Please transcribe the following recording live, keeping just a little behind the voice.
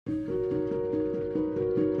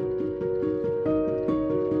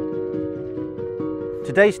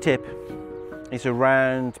Today's tip is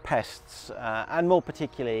around pests and more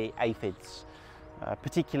particularly aphids,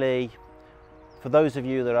 particularly for those of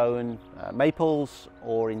you that own maples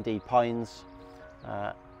or indeed pines.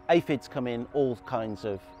 Aphids come in all kinds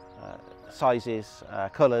of sizes,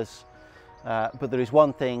 colours, but there is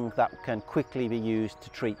one thing that can quickly be used to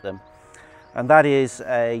treat them, and that is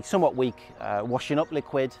a somewhat weak washing up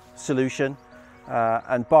liquid solution,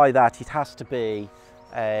 and by that it has to be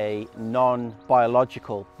a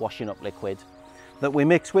non-biological washing up liquid that we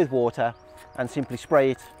mix with water and simply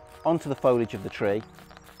spray it onto the foliage of the tree.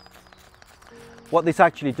 What this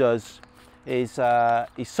actually does is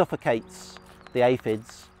suffocates the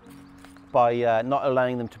aphids by not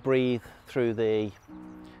allowing them to breathe through the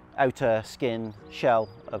outer skin shell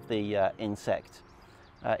of the insect.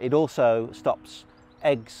 It also stops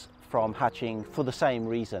eggs from hatching for the same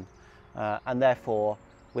reason, and therefore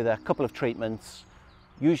with a couple of treatments,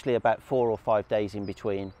 usually about 4 or 5 days in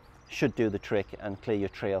between, should do the trick and clear your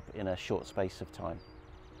tree up in a short space of time.